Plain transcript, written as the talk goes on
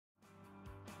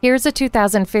Here's a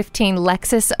 2015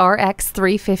 Lexus RX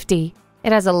 350.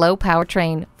 It has a low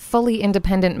powertrain, fully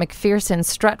independent McPherson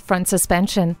strut front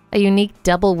suspension, a unique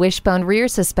double wishbone rear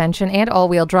suspension, and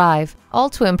all-wheel drive, all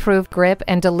to improve grip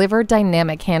and deliver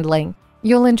dynamic handling.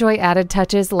 You'll enjoy added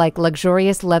touches like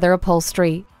luxurious leather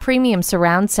upholstery, premium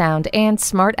surround sound, and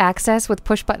smart access with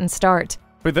push-button start.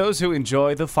 For those who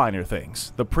enjoy the finer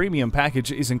things, the premium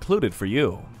package is included for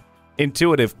you.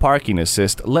 Intuitive Parking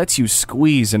Assist lets you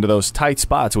squeeze into those tight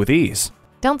spots with ease.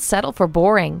 Don't settle for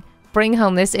boring. Bring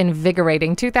home this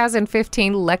invigorating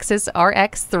 2015 Lexus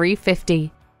RX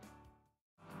 350.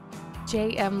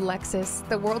 JM Lexus,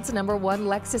 the world's #1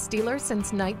 Lexus dealer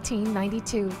since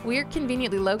 1992. We're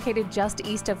conveniently located just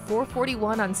east of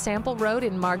 441 on Sample Road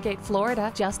in Margate,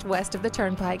 Florida, just west of the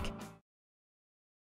Turnpike.